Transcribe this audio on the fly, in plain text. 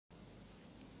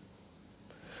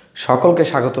সকলকে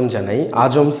স্বাগতম জানাই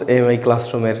আজমস এমআই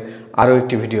ক্লাসরুমের আরও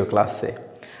একটি ভিডিও ক্লাসে।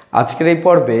 আজকের এই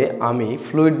পর্বে আমি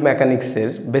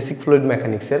বেসিক ফ্লুইড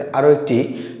মেকানিক্সের আরও একটি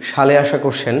সালে আসা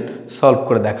কোশ্চেন সলভ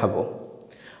করে দেখাবো।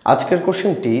 আজকের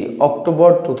কোশ্চেনটি অক্টোবর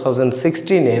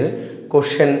 2016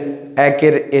 কোশ্চেন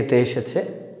 1-এর এতে এসেছে।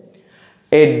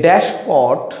 A dash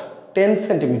pot 10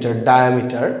 cm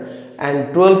diameter and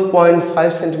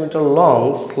 12.5 cm long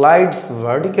slides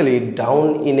vertically down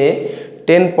in a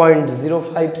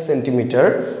 10.05 cm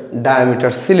diameter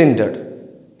cylinder.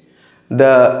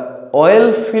 The oil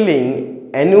filling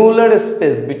annular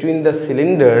space between the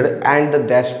cylinder and the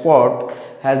dashpot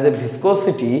has a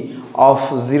viscosity of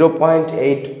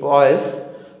 0.8 poise.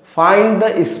 Find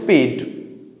the speed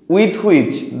with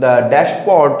which the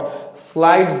dashpot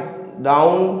slides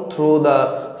down through the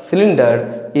cylinder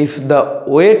if the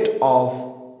weight of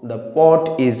the pot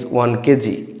is 1 kg.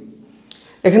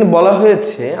 এখানে বলা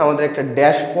হয়েছে আমাদের একটা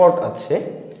dashpot আছে।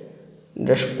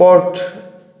 Dashpot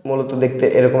মূলত দেখতে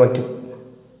এরকম একটি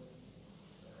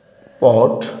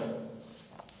পট,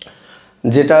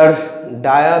 যেটার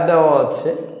ডায়া দেওয়া আছে,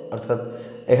 অর্থাৎ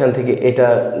এখান থেকে এটা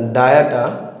ডায়াটা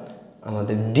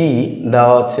আমাদের ডি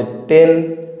দেওয়া আছে 10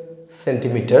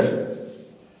 সেন্টিমিটার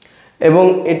এবং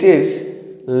এটির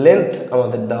লেন্থ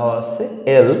আমাদের দেওয়া আছে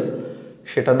এল,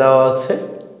 সেটা দেওয়া আছে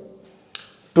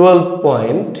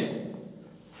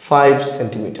 12.5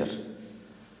 সেন্টিমিটার।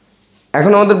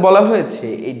 এখন আমাদের বলা হয়েছে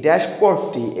এই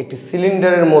ড্যাশপটটি একটি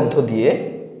সিলিন্ডারের মধ্য দিয়ে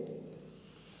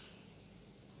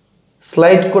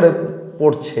স্লাইড করে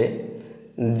পড়ছে।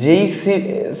 যেই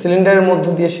সিলিন্ডারের মধ্য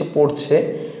দিয়ে সে পড়ছে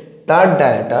তার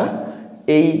ডায়াটা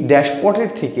এই ড্যাশপটের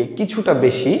থেকে কিছুটা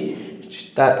বেশি,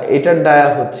 এটার ডায়া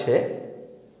হচ্ছে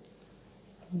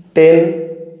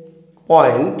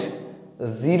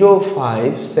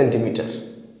 10.05 সেন্টিমিটার।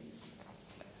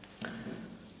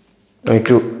 আমি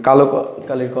একটু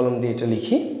কালির কলম দিয়ে এটা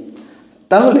লিখি।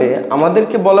 তাহলে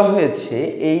আমাদেরকে বলা হয়েছে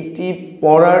এইটি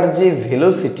পড়ার যে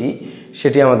ভেলোসিটি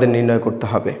সেটি আমাদের নির্ণয় করতে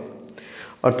হবে।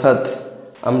 অর্থাৎ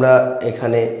আমরা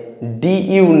এখানে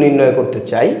ডিইউ নির্ণয় করতে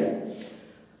চাই।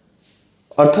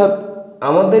 অর্থাৎ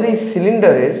আমাদের এই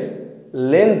সিলিন্ডারের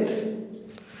লেন্থ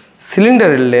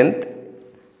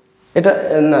এটা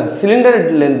না, সিলিন্ডারের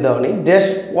লেন্থ দেওয়া নেই,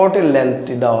 ড্যাশপটের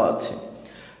লেন্থটি দেওয়া আছে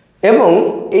এবং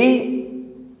এই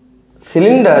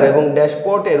সিলিন্ডার এবং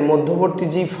ড্যাশপটের মধ্যবর্তী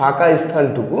যে ফাঁকা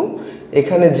স্থানটুকু,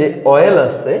 এখানে যে অয়েল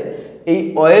আছে এই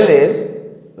অয়েলের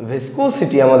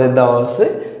ভিসকোসিটি আমাদের দেওয়া আছে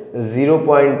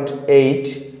 0.8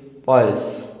 পয়েস।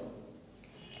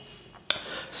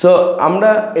 সো আমরা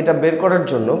এটা বের করার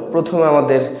জন্য প্রথমে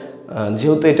আমাদের,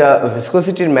 যেহেতু এটা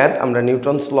ভিসকোসিটির ম্যাথ, আমরা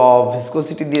নিউটনস ল অফ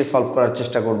ভিসকোসিটি দিয়ে সলভ করার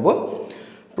চেষ্টা করব।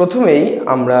 প্রথমেই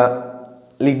আমরা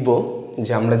লিখব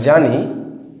যে আমরা জানি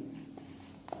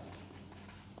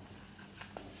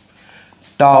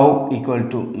tau equal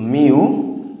to mu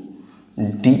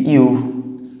DU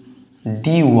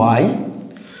dy.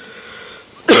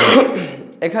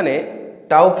 এখানে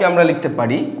টাউকে আমরা লিখতে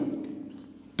পারি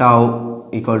tau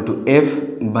equal to F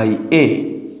by এ।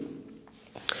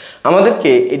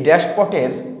 আমাদেরকে এই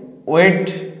ড্যাশপটের ওয়েট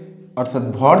অর্থাৎ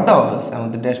ভর দেওয়া আছে,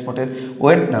 আমাদের ড্যাশপটের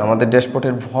ওয়েট না, আমাদের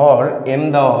ড্যাশপটের ভর এম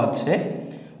দেওয়া আছে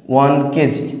 1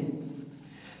 কেজি।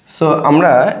 সো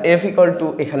আমরা এফ ইকুয়াল টু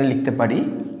এখানে লিখতে পারি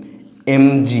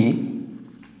mg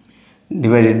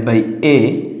divided by A.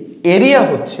 Area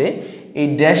হচ্ছে এই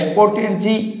ড্যাশপটের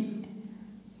যে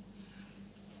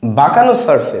বাঁকানো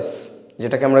সারফেস,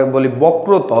 যেটাকে আমরা বলি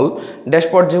বক্রতল।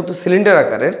 ড্যাশপট যেহেতু সিলিন্ডার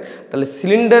আকারের, তাহলে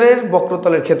সিলিন্ডারের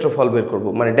বক্রতলের ক্ষেত্রফল বের করব,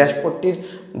 মানে ড্যাশপটটির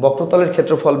বক্রতলের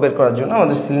ক্ষেত্রফল বের করার জন্য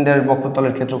আমাদের সিলিন্ডারের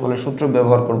বক্রতলের ক্ষেত্রফলের সূত্র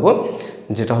ব্যবহার করব,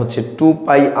 যেটা হচ্ছে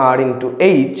 2πr ইন্টু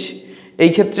এইচ। এই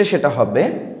ক্ষেত্রে সেটা হবে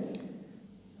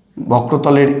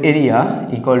বক্রতলের এরিয়া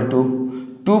ইকুয়াল টু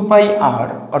 2πr,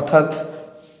 অর্থাৎ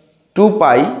 2π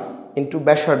ইন্টু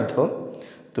ব্যাসার্ধ।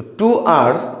 তো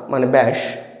 2r মানে ব্যাস,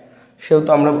 সেহেতু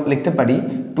আমরা লিখতে পারি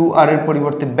 2r এর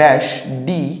পরিবর্তে ব্যাস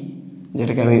ডি,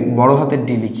 যেটাকে আমি বড় হাতের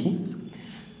ডি লিখি,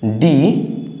 ডি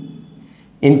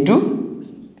ইন্টু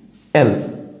এল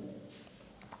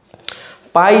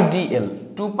পাই ডিএল।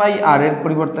 2πr এর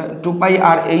পরিবর্তে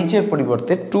 2πr এইচ এর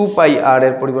পরিবর্তে 2πr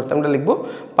এর পরিবর্তে আমরা লিখব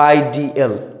পাই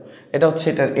ডিএল। এটা হচ্ছে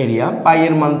এটার এরিয়া। পাই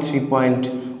এর মান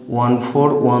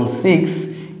 3.1416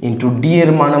 ইন্টু ডি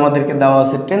এর মান আমাদেরকে দেওয়া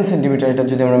আছে 10 সেন্টিমিটার। এটা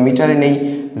যদি আমরা মিটারে নেই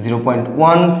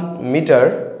 0.1 মিটার,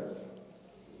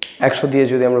 100 দিয়ে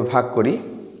যদি আমরা ভাগ করি,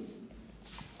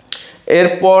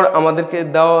 এরপর আমাদেরকে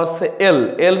দেওয়া আছে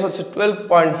এল হচ্ছে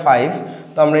 12.5।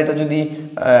 তো আমরা এটা যদি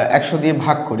 100 দিয়ে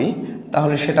ভাগ করি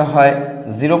তাহলে সেটা হয়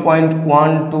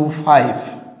 0.125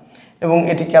 এবং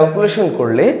এটি ক্যালকুলেশন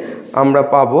করলে আমরা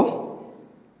পাবো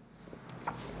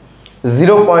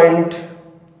 0.5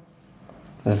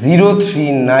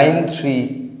 0393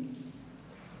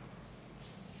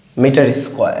 মিটার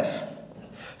স্কোয়ার।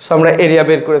 সো আমরা এরিয়া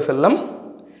বের করে ফেললাম।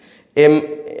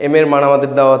 এম এর মান আমাদের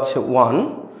দেওয়া আছে 1।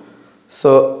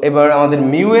 সো এবার আমাদের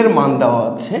মিউ এর মান দেওয়া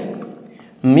আছে,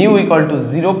 মিউ ইকুয়াল টু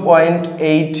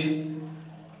 0.8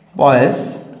 পয়েস,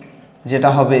 যেটা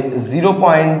হবে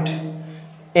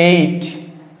 0.8।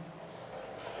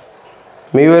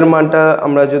 মিউ এর মানটা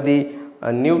আমরা যদি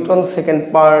নিউটন সেকেন্ড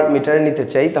পার মিটারে নিতে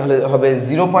চাই তাহলে হবে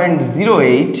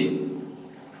 0.08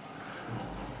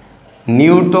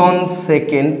 Newton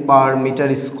second per metre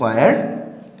square.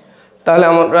 তাহলে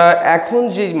আমরা এখন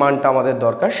যে মানটা আমাদের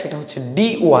দরকার সেটা হচ্ছে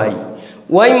ডিওয়াই।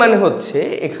 ওয়াই মানে হচ্ছে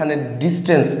এখানে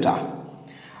ডিস্টেন্সটা।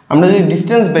 আমরা যদি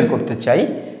ডিস্টেন্স বের করতে চাই,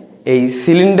 এই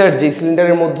সিলিন্ডার, যে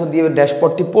সিলিন্ডারের মধ্য দিয়ে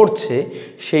ড্যাশপটটি পড়ছে,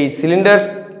 সেই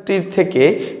সিলিন্ডারটির থেকে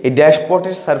এই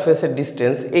ড্যাশপটের সারফেসের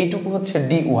ডিস্টেন্স এইটুকু হচ্ছে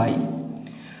ডিওয়াই।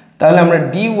 তাহলে আমরা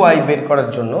ডিওয়াই বের করার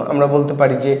জন্য আমরা বলতে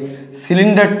পারি যে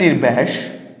সিলিন্ডারটির ব্যাস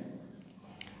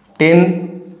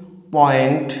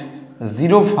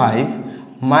 10.05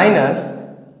 মাইনাস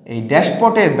এই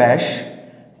ড্যাশপটের ব্যাস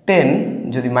 10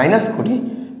 যদি মাইনাস করি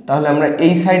তাহলে আমরা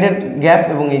এই সাইডের গ্যাপ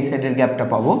এবং এই সাইডের গ্যাপটা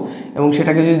পাবো, এবং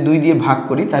সেটাকে যদি 2 দিয়ে ভাগ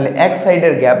করি তাহলে এক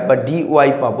সাইডের গ্যাপ বা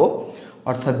ডিওয়াই পাবো।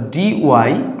 অর্থাৎ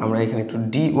ডিওয়াই, আমরা এখানে একটু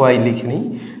ডিওয়াই লিখে নিই,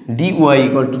 dy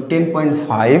equal to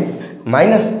 10.5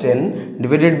 minus 10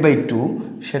 divided by 2,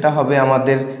 সেটা হবে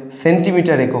আমাদের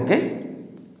সেন্টিমিটার এককে,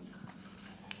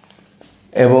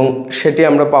 এবং সেটি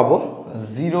আমরা পাবো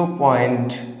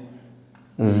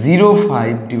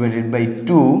 0.05 ডিভাইডেড বাই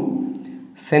 2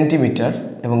 সেন্টিমিটার,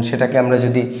 এবং সেটাকে আমরা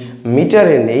যদি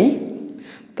মিটারে নেই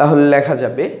তাহলে লেখা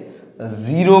যাবে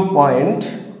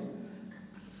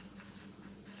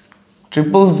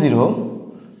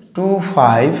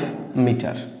 0.00025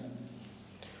 মিটার।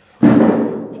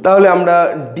 তাহলে আমরা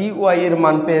ডিওয়াই এর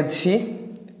মান পেয়েছি,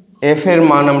 এফ এর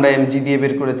মান আমরা এমজি দিয়ে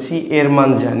বের করেছি, এর মান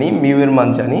জানি, মিউ এর মান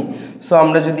জানি। সো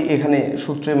আমরা যদি এখানে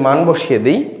সূত্রের মান বসিয়ে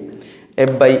দিই,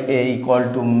 F by A equal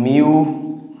to mu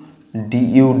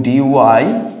DU dy,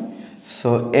 so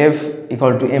F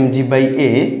equal to MG by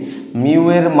A, mu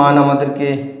এর মান আমাদেরকে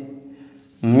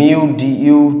মিউ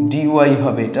ডিইউ ডিওয়াই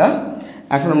হবে এটা।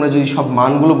 এখন আমরা যদি সব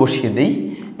মানগুলো বসিয়ে দিই,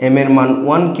 এম এর মান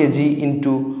 1 কেজি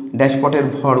ইন্টু ড্যাশপটের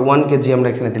ভর 1 কেজি আমরা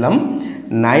এখানে দিলাম,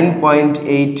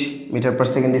 9.8 মিটার পার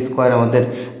সেকেন্ড স্কোয়ার আমাদের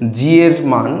জি এর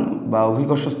মান বা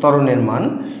অভিকর্ষ ত্বরণের মান।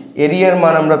 এরিয়ার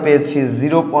মান আমরা পেয়েছি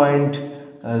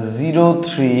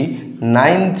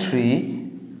 0.0393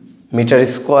 মিটার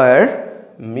স্কোয়ার।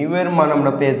 মিউ এর মান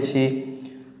আমরা পেয়েছি,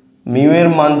 মিউ এর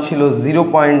মান ছিল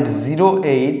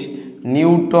 0.08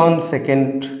 Newton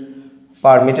second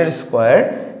per metre square,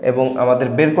 এবং আমাদের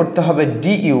বের করতে হবে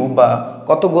ডিইউ বা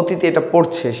কত গতিতে এটা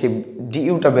পড়ছে সেই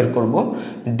ডিইউটা বের করব।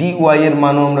 ডিওয়াই এর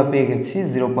মানও আমরা পেয়ে গেছি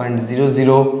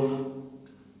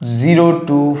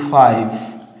 0.00025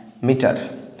 মিটার।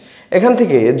 এখান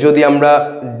থেকে যদি আমরা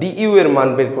ডিইউ এর মান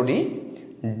বের করি,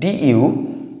 ডিইউ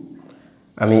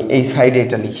আমি এই সাইডে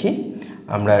এটা লিখি,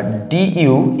 আমরা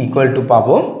ডিইউ ইকুয়াল টু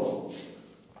পাবো,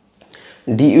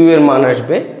 ডিইউ এর মান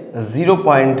আসবে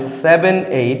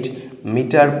 0.78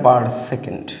 মিটার পার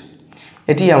সেকেন্ড।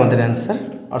 এটি আমাদের অ্যান্সার,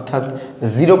 অর্থাৎ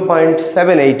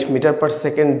 0.78 মিটার পার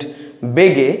সেকেন্ড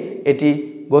বেগে এটি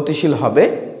গতিশীল হবে।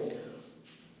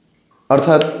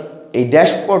 অর্থাৎ এই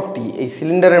ড্যাশপটটি এই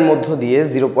সিলিন্ডারের মধ্য দিয়ে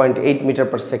 0.8 মিটার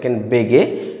পার সেকেন্ড বেগে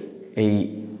এই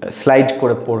স্লাইড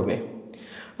করে পড়বে।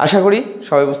 আশা করি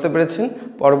সবাই বুঝতে পেরেছেন।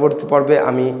 পরবর্তী পর্বে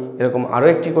আমি এরকম আরও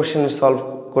একটি কোশ্চেন সলভ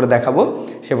করে দেখাবো।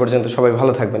 সে পর্যন্ত সবাই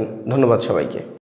ভালো থাকবেন। ধন্যবাদ সবাইকে।